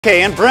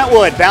Okay, in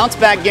Brentwood, bounce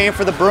back game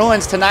for the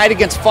Bruins tonight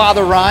against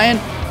Father Ryan.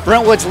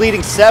 Brentwood's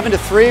leading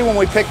 7-3 when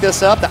we pick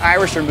this up. The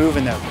Irish are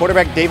moving though.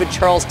 Quarterback David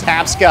Charles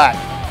Tapscott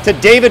to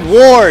David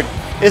Ward.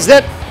 Is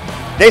that,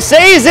 they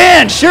say he's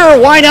in,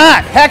 sure, why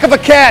not? Heck of a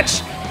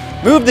catch.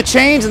 Move the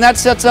chains and that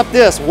sets up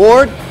this.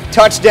 Ward,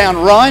 touchdown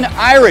run.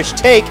 Irish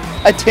take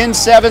a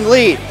 10-7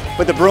 lead,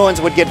 but the Bruins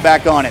would get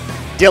back on it.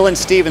 Dylan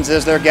Stevens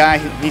is their guy.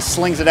 He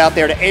slings it out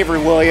there to Avery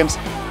Williams.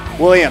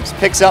 Williams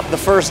picks up the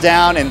first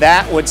down, and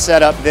that would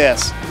set up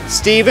this.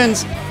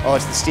 Stevens, oh,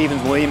 it's the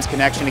Stevens-Williams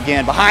connection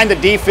again. Behind the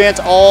defense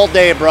all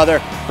day, brother.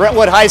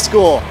 Brentwood High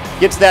School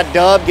gets that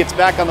dub, gets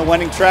back on the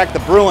winning track. The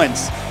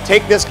Bruins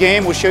take this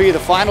game. We'll show you the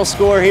final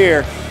score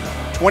here.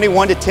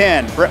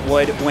 21-10,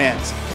 Brentwood wins.